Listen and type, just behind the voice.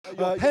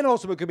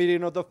penultimate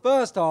comedian of the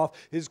first half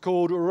is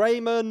called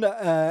Ranen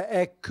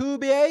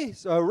Ekubia.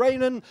 So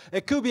Ranen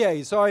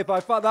Ekubia. Sorry if I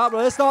fucked that up, but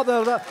let's start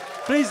there.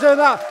 Please do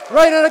that.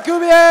 Ranen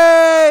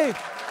Ekubia!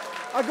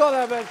 I got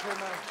that eventually,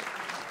 man.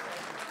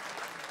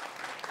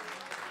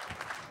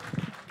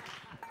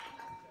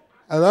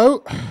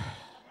 Hello.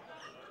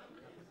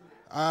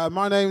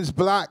 My name's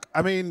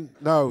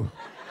no.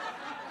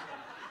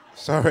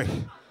 Sorry.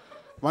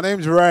 My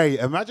name's Ray.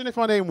 Imagine if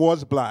my name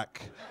was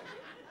Black.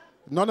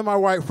 None of my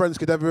white friends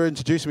could ever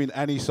introduce me in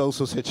any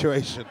social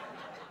situation.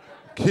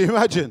 Can you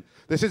imagine?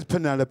 This is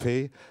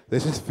Penelope,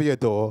 this is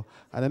Theodore,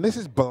 and then this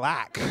is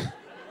Black.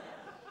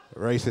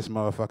 Racist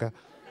motherfucker.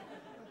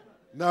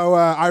 No,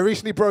 I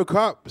recently broke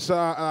up, so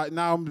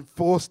now I'm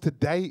forced to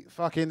date.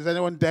 Fucking, is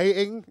anyone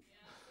dating?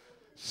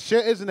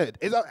 Shit, isn't it?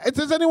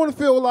 Does anyone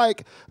feel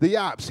like the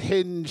apps,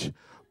 Hinge,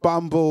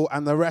 Bumble,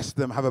 and the rest of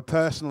them have a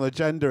personal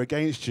agenda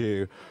against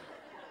you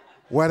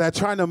where they're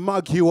trying to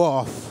mug you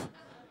off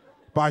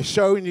by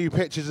showing you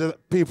pictures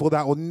of people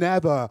that will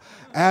never,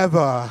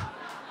 ever,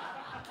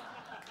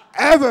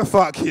 ever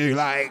fuck you?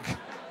 Like,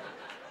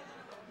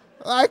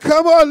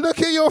 come on,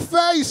 look at your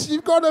face.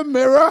 You've got a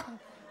mirror.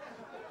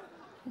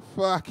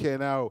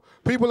 Fucking hell.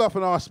 People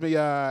often ask me,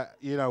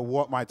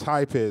 what my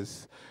type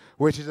is,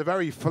 which is a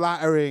very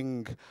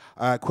flattering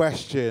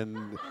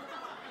question.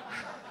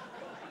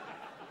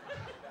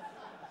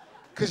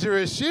 Because you're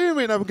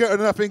assuming I'm getting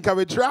enough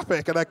incoming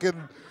traffic, and I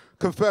can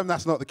confirm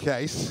that's not the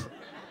case.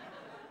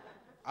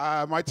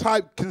 My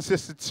type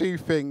consists of two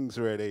things,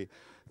 really.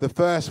 The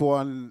first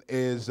one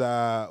is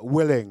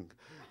willing,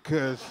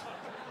 because,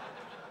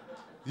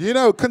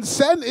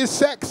 consent is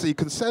sexy.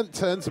 Consent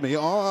turns me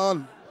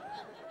on.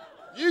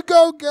 You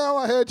go, girl,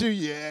 I heard you.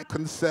 Yeah,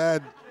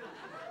 consent.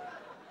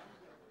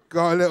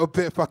 Got a little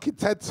bit fucking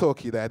TED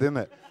talky there, didn't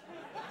it?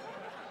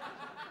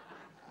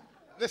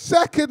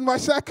 My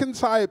second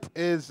type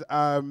is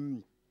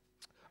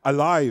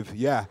alive,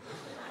 yeah.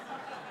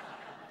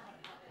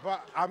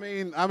 But I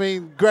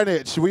mean,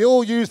 Greenwich, we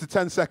all use the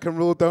 10-second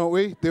rule, don't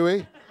we? Do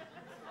we?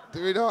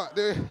 Do we not?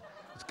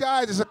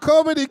 Guys, it's a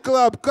comedy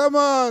club, come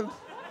on.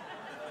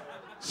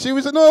 She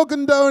was an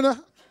organ donor.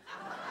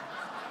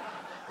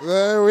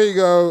 There we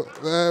go,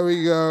 there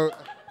we go.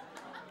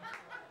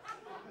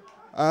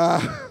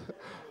 I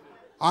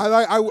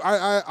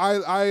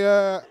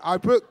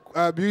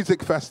book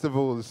music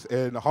festivals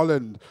in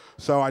Holland,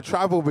 so I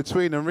travel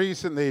between, and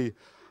recently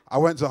I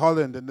went to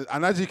Holland,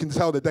 and as you can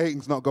tell, the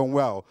dating's not going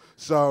well.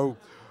 So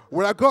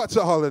when I got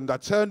to Holland, I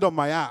turned on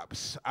my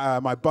apps,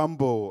 my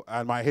Bumble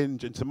and my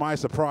Hinge, and to my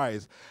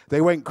surprise,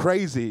 they went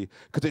crazy,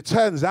 because it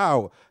turns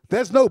out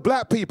there's no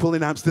black people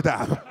in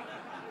Amsterdam.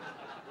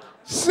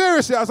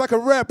 Seriously, I was like a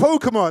rare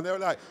Pokemon. They were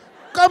like,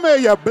 come here,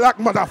 you black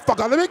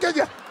motherfucker, let me get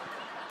you.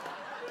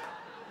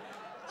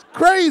 It's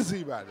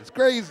crazy, man, it's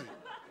crazy.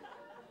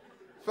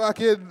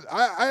 Fucking,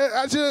 I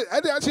actually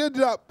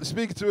ended up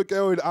speaking to a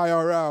girl in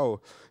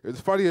IRL. It was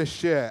funny as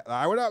shit.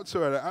 I went up to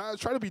her, and I was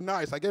trying to be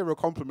nice. I gave her a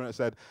compliment. I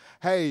said,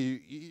 hey,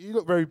 you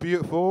look very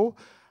beautiful.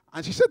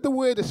 And she said the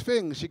weirdest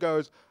thing. She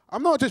goes,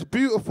 I'm not just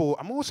beautiful,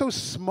 I'm also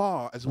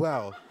smart as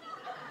well.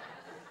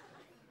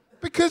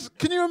 Because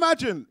can you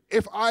imagine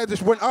if I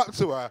just went up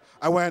to her,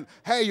 I went,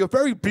 hey, you're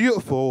very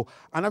beautiful,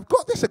 and I've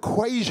got this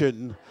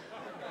equation.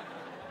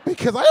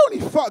 Because I only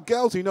fuck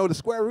girls who know the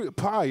square root of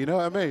pi, you know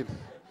what I mean?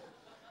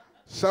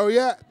 So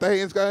yeah,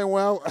 dating's going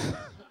well.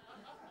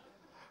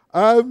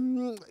 I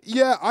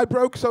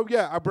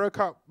broke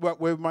up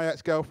with my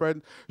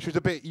ex-girlfriend. She was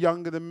a bit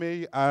younger than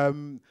me.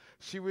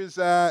 She was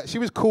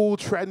cool,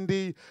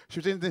 trendy. She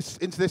was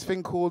into this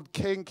thing called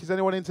kink. Is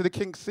anyone into the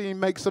kink scene?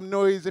 Make some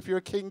noise if you're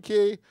a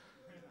kinky.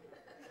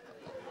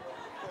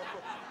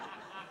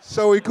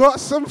 So we got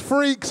some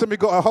freaks and we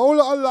got a whole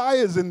lot of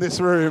liars in this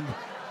room.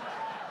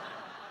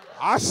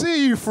 I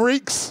see you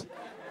freaks.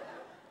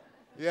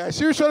 Yeah,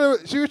 she was trying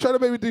to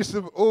make me do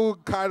some all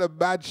kind of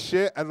mad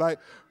shit, and like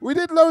we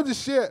did loads of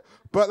shit,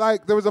 but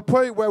like there was a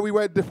point where we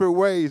went different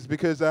ways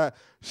because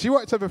she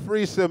wanted to have a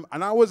threesome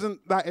and I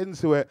wasn't that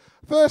into it.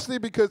 Firstly,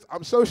 because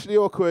I'm socially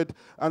awkward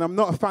and I'm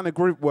not a fan of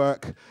group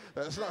work.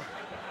 That's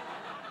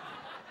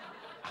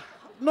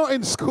not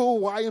in school.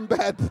 Why in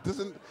bed?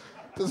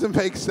 Doesn't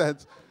make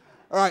sense.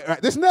 All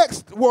right. This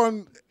next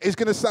one is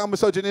gonna sound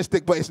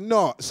misogynistic, but it's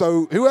not.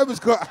 So whoever's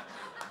got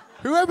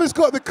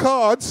the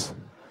cards.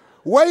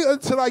 Wait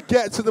until I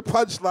get to the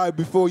punchline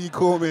before you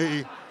call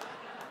me.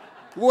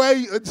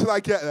 Wait until I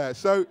get there.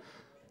 So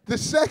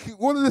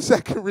one of the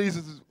second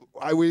reasons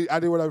I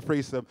didn't want to have a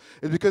threesome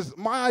is because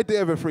my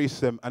idea of a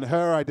threesome and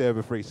her idea of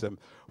a threesome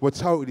were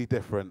totally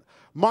different.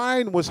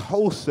 Mine was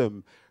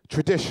wholesome,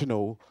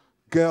 traditional,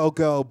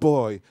 girl,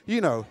 boy.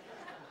 You know,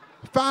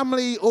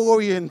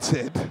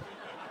 family-oriented.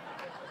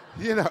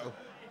 You know.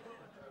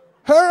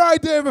 Her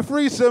idea of a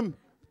threesome,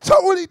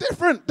 totally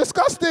different,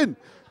 disgusting.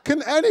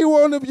 Can any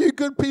one of you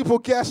good people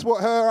guess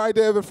what her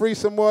idea of a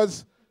threesome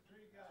was?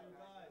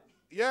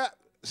 Yeah,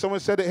 someone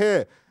said it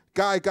here.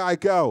 Guy,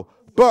 girl.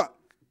 But,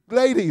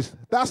 ladies,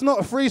 that's not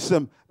a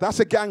threesome. That's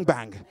a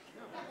gangbang.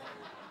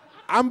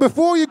 And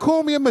before you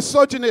call me a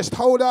misogynist,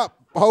 hold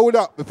up. hold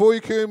up, before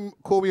you can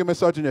call me a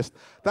misogynist,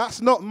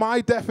 that's not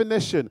my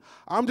definition.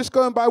 I'm just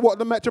going by what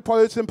the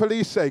Metropolitan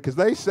Police say, because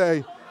they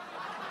say,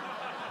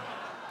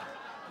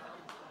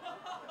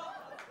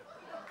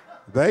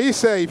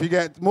 if you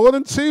get more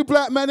than 2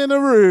 black men in a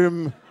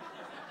room,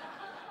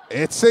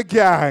 it's a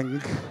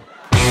gang.